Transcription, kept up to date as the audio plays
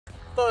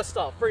First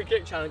up, free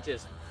kick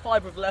challenges.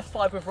 5 with left,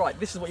 5 with right.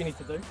 This is what you need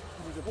to do. You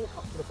need to walk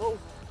up to the ball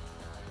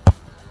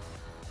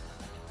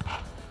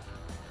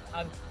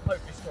and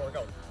hopefully score a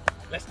goal.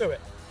 Let's do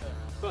it.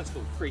 First of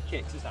all, free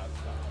kicks is how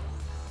it's done.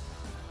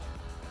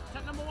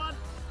 Attempt number 1.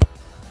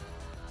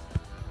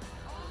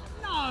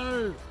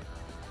 No!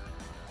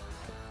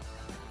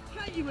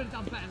 Kate, you would have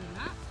done better than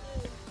that.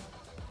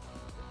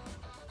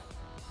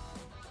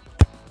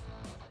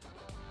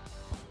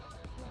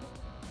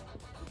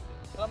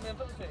 Colombian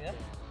football team, yeah?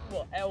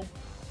 What, L?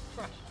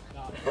 Trash?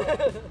 No.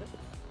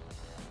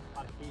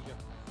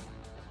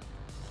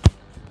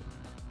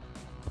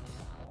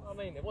 I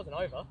mean, it wasn't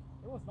over.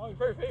 It wasn't over.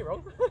 Prove me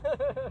wrong.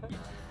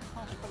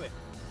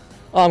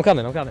 Oh, I'm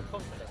coming. Confident.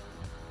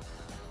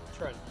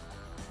 Trent.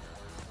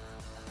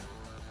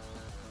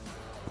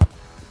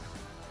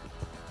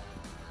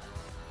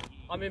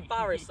 I'm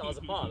embarrassed that I was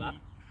a part of that.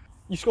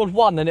 You scored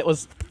 1 and it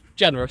was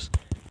generous.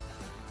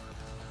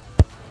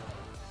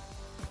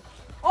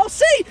 Oh,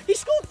 see! He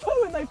scored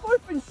 2 and they've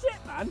both been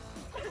shit, man!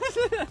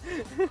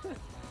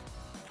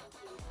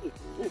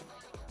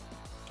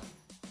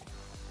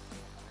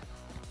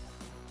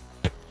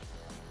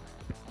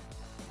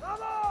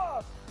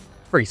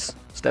 Reese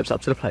steps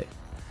up to the plate.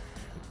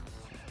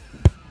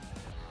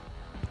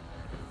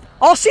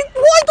 Oh, see,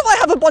 why do I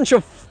have a bunch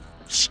of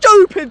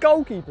stupid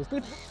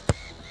goalkeepers?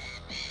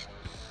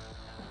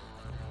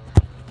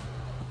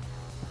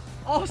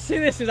 Oh, see,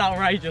 this is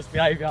outrageous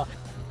behaviour.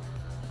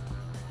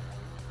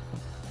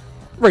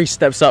 Reese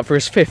steps up for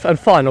his 5th and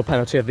final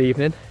penalty of the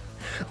evening.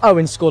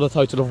 Owen scored a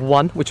total of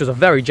 1, which was a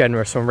very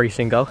generous from Reese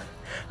in goal.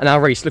 And now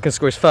Reese looking to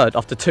score his 3rd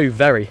after 2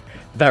 very,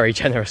 very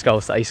generous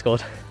goals that he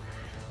scored.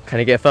 Can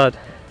he get a 3rd?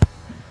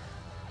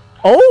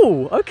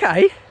 Oh,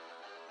 okay.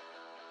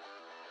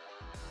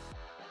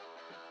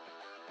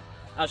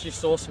 Actually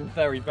saw some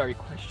very, very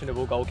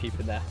questionable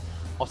goalkeeping there.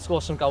 I'll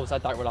score some goals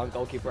that don't rely on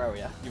goalkeeper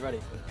area. You ready?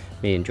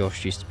 Me and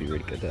Josh used to be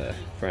really good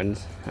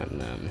friends,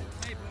 and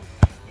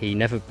he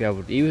never be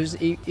able.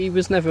 He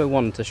was never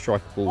one to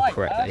strike a ball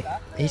correctly.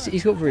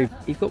 He's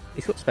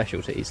got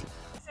specialties.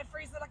 I said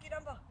 3's the lucky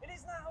number. It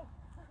is now.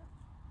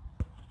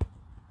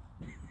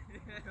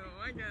 Oh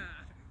my god.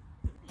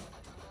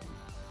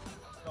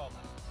 Go on,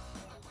 man.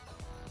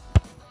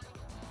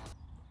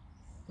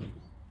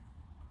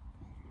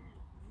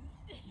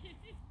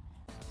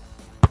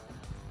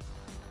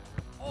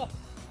 Oh.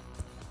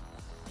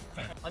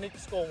 I need to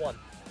score 1.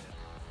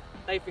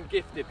 They've been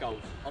gifted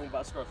goals. I'm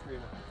about to score 3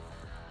 more.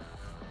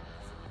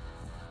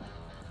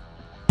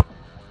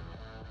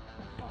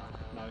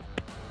 No.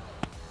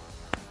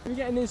 You're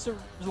getting into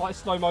like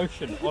slow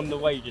motion on the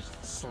way,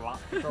 just slap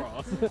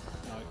across. No.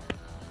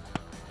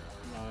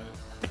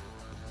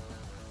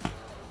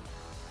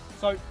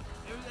 So, it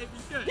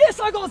was good. Yes,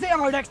 I got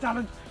 0 next,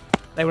 Davin.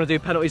 They want to do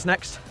penalties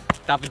next.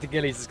 Davin de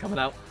Gillies is coming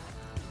out.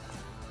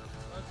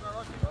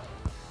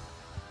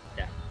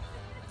 Yeah.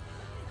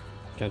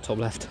 Go top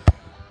left.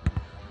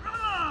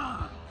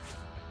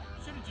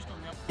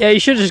 Yeah, he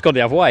should have just gone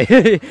the other way.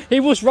 He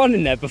was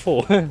running there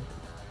before. That's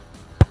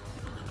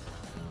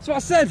what I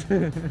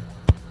said.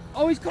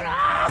 Oh, he's got.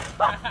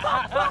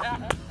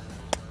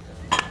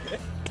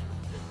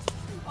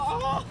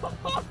 Oh,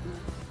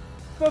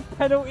 the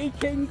penalty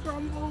king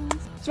crumbles.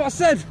 That's what I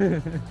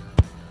said.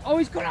 Oh,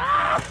 he's got.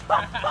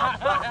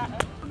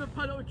 I'm the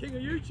penalty king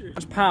of YouTube.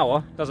 It's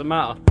power, doesn't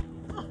matter.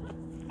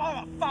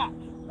 Oh, fuck.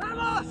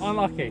 Vamos!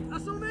 Unlucky.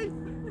 That's all me.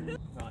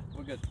 Right,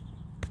 we're good.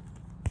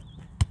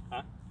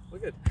 Huh? We're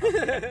good.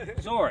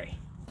 Sorry.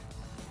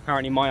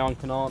 Apparently my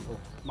uncle and aunt,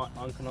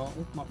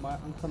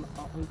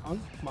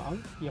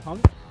 you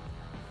hunk?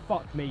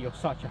 Fuck me, you're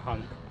such a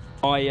hunk.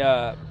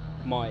 My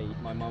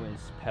mum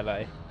is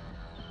Pele.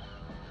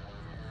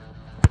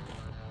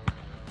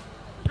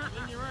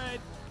 In your head.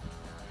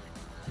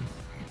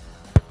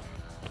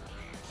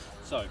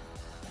 So,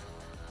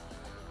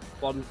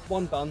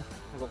 one done.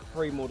 I've got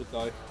 3 more to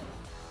go.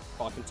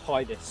 But I can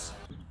tie this.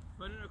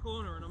 Put it in a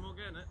corner and I'm not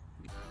getting it.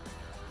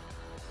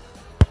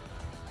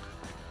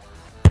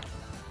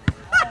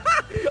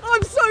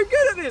 I'm so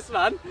good at this,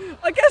 man.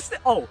 I guessed it.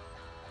 Oh.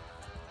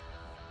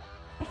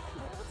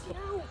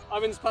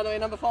 Owen's penalty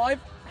number 5.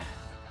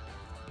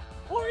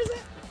 Or is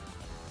it?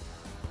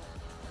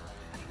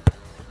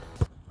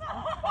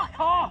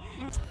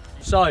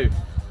 So,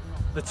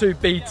 the 2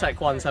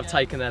 B-Tech ones have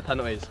taken their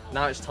penalties.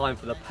 Now it's time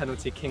for the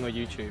penalty king of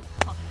YouTube.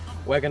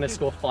 We're going to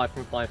score 5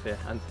 from 5 here,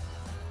 and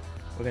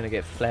we're going to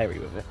get flary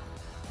with it.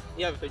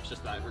 Yeah, but it's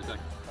just that every day.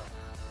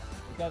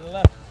 We go to the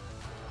left.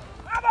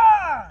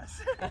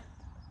 Vamos!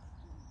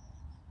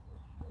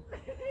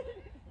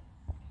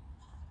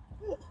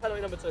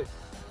 Penalty number 2. You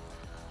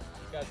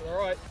guys are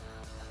alright?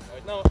 No,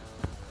 it's not.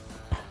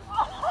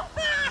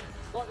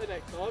 Right the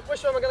next time.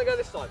 Which way am I going to go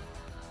this time?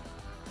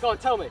 Go on,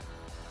 tell me.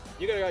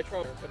 You're going to go try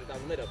and put it down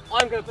the middle.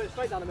 I'm going to put it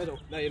straight down the middle.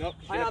 No, you're not.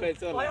 You're going to put it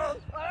to the left.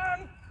 I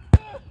am.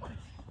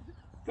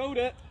 Called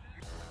it.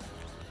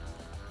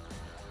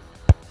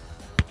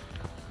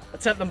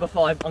 Attempt number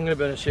 5. I'm going to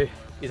be honest with you.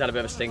 He's had a bit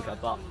of a stinker,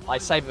 but I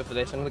save it for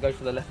this. I'm going to go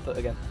for the left foot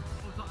again.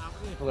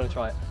 We're going to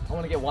try it. I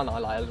want to get one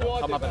highlight.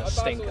 I'm having a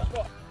stinker.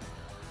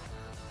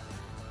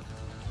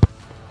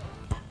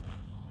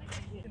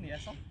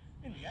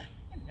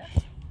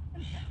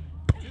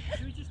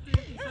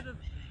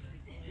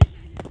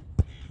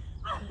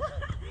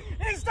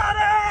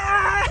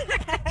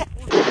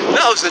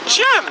 that was a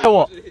gem! You know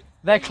what?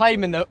 They're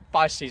claiming that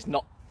Bicey's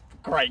not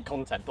great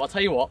content, but I'll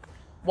tell you what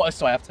else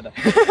do I have today?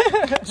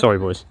 Sorry,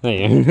 boys. There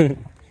you go.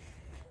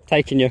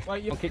 Taking you.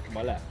 Wait, you're kicking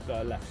my left,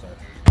 sorry.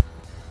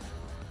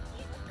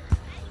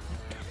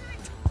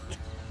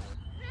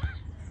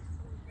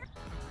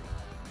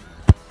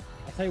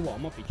 I'll tell you what, I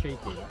might be cheeky.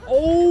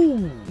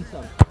 Oh!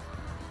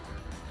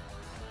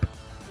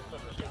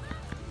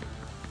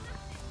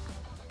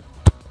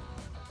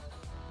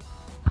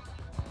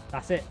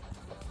 That's it.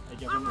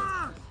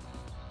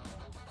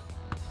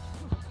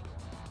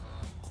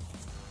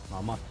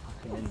 I'm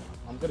fucking in there.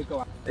 I'm gonna go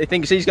out. He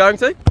thinks he's going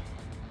to?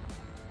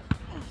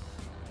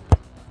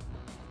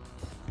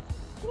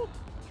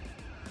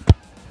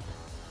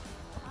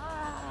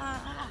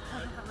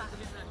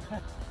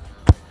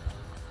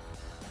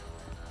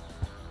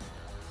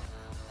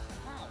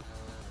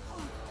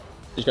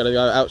 He's going to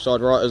go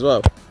outside right as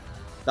well.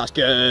 That's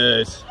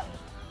good.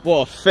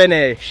 What a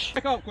finish.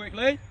 Back up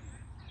quickly.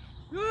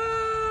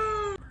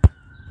 Oh,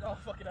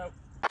 fucking hell.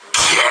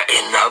 Get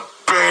in the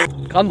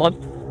bin. Come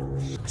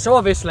on. So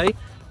obviously,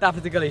 that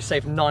particularly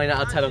saved 9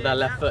 out of 10 of their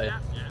left footed.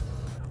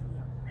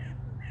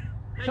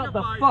 Shut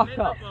the fuck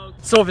up.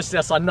 So obviously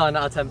that's like 9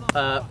 out of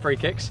 10 free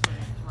kicks.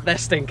 They're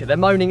stinking. They're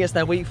moaning it's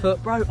their weak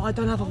foot. Bro, I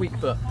don't have a weak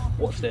foot.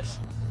 Watch this.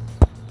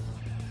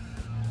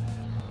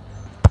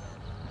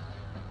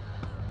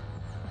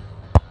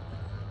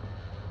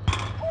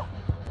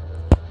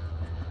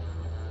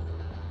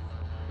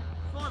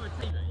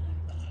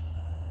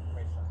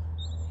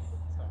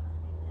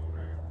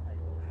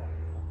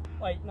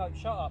 Wait, no,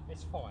 shut up,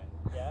 it's fine,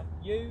 yeah?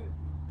 You,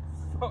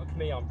 fuck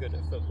me, I'm good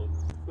at football.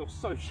 You're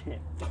so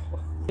shit.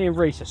 Me and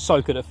Reece are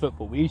so good at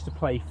football. We used to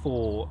play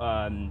for,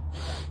 Gingers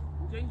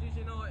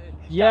United.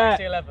 Yeah.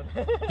 Galaxy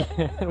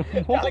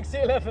 11. Galaxy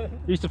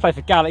 11. We used to play for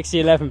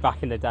Galaxy 11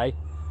 back in the day.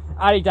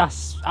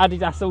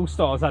 Adidas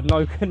All-Stars had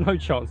no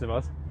chance of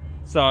us.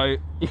 So,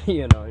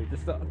 you know,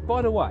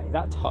 by the way,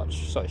 that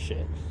touch, so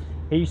shit.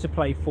 He used to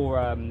play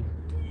for,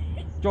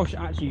 Josh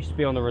actually used to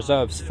be on the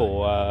reserves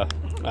for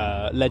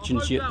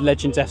Legends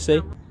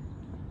FC.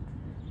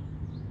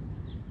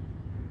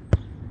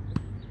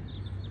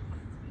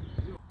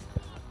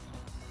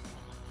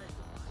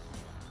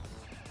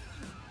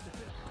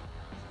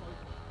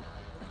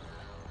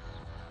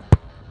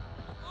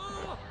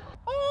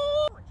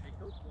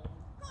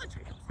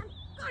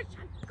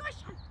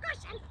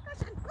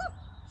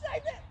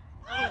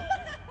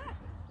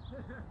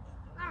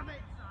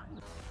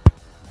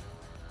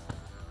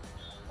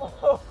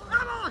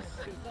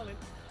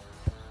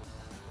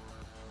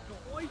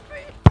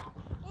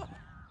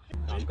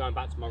 I'm going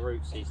back to my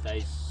roots these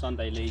days,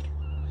 Sunday League.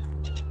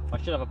 I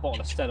should have a bottle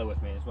of Stella with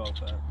me as well,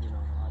 but you know,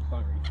 I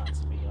don't really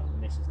fancy being up the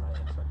missus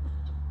later.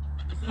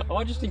 So. Oh,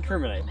 I just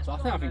incriminate myself.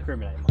 I think I've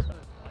incriminated myself.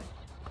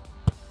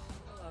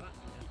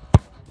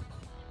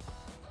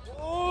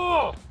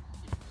 Oh!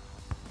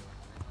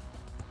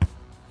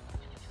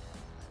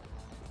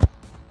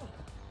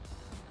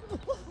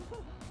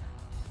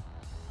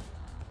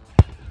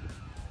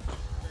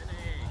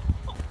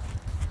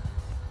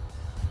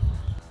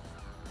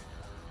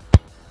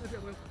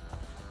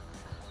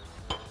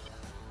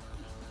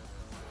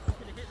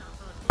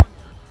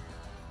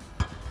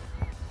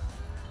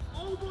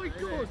 Oh my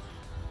god!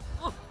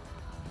 Oh.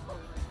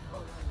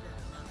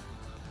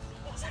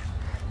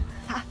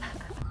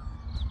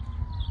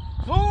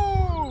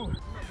 Oh!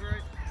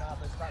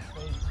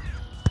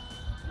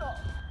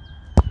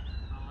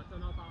 I don't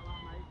know about that,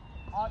 mate.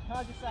 Can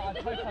I just say, I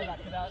told that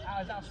because I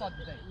was outside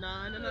the D. No.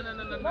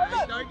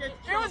 Don't get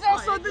It was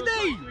outside the D!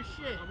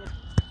 Shit.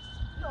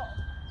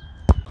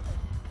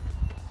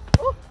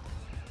 Oh!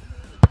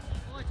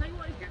 I tell you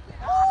what, he's getting it.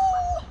 Oh!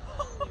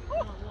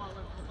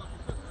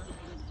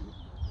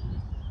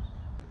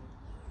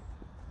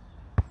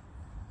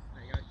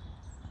 There you go.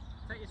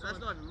 That's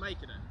not even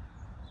making it.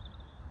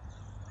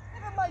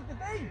 Never made the D!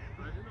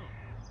 No, is it not?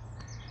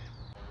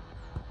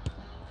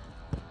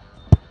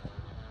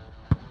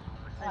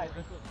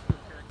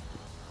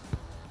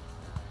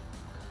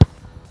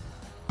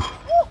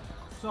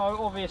 So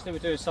obviously we're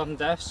doing sudden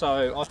death,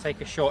 so I'll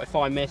take a shot if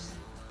I miss.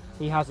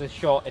 He has a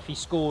shot, if he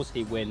scores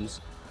he wins.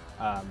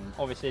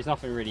 Obviously there's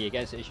nothing really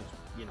against it, it's just,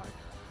 you know,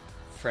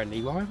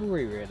 friendly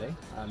rivalry really.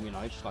 You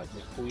know, just like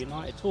Liverpool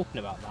United. Talking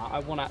about that, I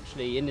want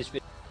actually in this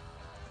video.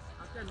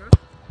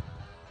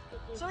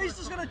 So he's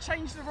just going to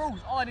change the rules.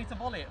 Oh, I need to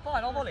volley it.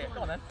 Fine, I'll volley it.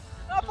 Go on then.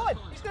 No, fine.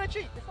 He's going to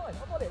cheat. It's fine.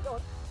 I'll volley it. Go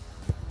on.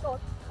 Go on.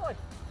 Fine.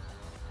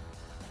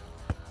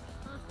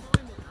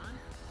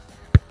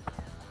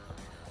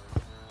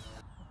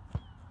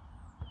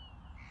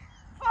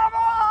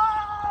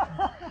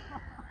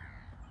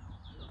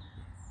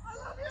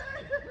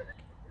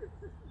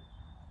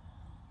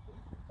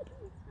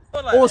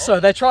 Also,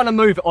 they're trying to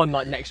move it on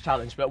like next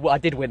challenge, but I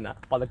did win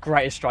that by the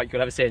greatest strike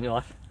you'll ever see in your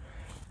life.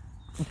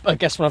 I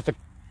guess one of the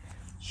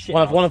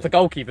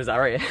goalkeepers that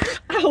are here.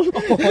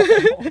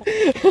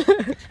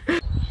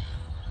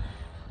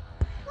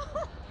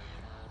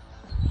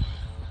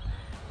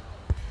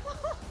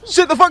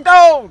 Sit the fuck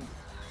down!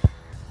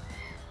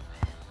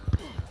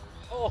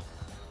 Oh,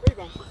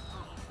 rebound.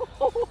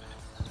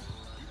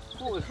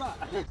 What was that?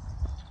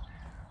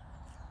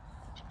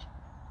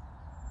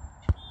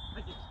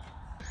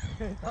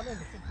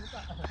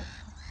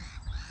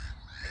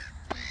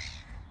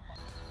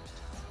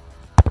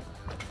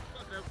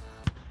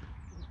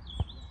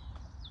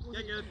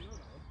 Get good.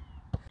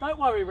 Don't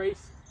worry,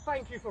 Reese.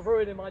 Thank you for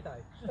ruining my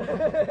day.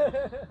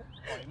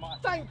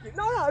 Thank you.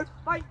 No,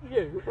 thank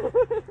you.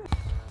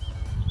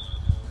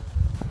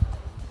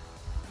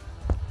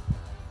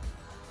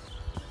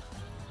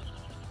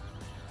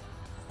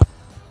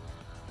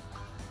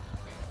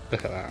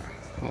 Look at that.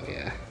 Oh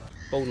yeah.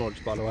 Ball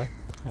knowledge, by the way.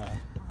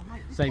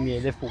 Same year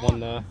Liverpool won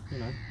the, you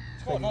know,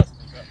 It's quite nice.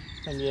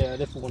 same year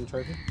Liverpool won the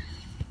trophy.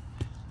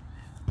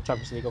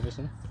 Champions League,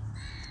 obviously.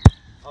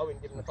 I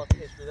wouldn't give him the fucking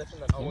history lesson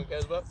then. I wouldn't care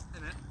as well.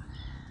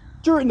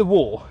 During the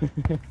war.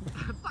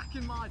 Back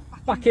in my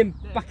back in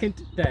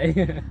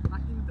day.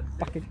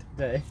 Back in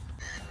day.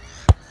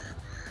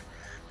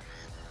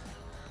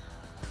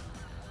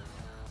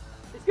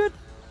 It's good.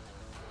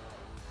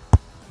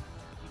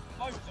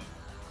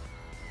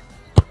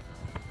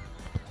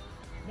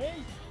 Me.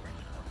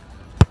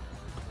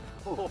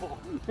 Oh,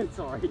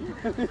 sorry.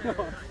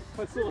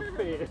 I saw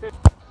fear.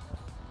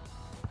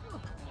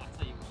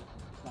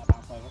 That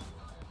bounce over.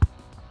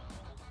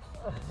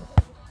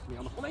 Me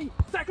on the volley.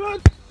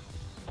 Second.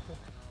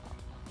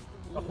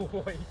 Oh,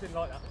 he didn't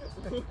like that.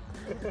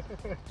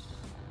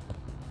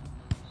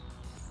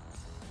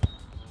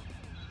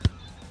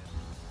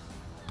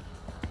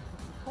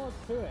 Hard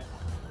to it.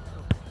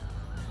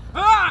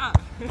 Ah!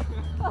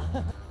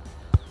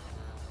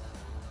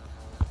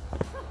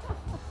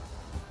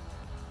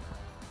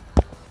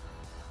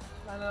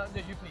 No,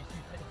 you please,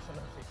 you take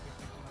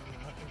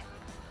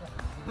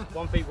this.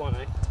 1v1,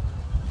 eh?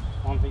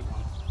 1v1.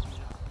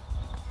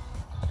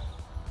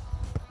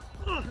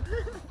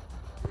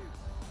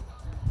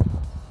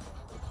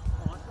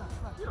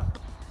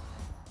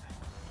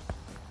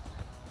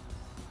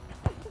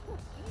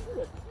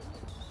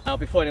 Now,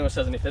 before anyone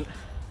says anything,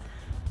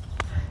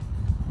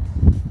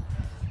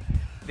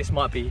 this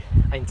might be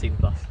 18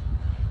 plus.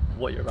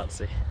 What you're about to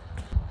see.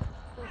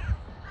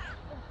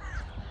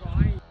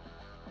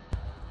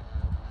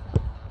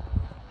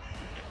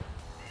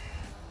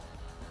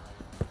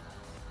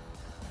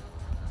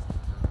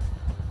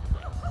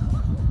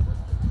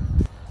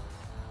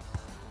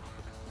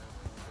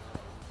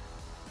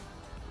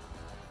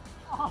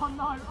 Oh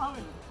no,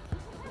 Owen!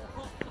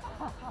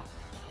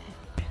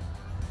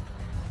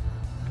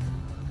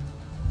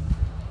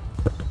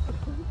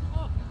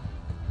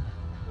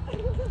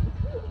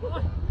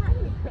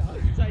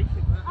 I'm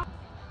taking that.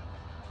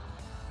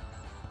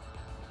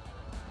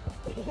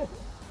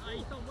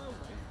 He's done well,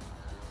 mate.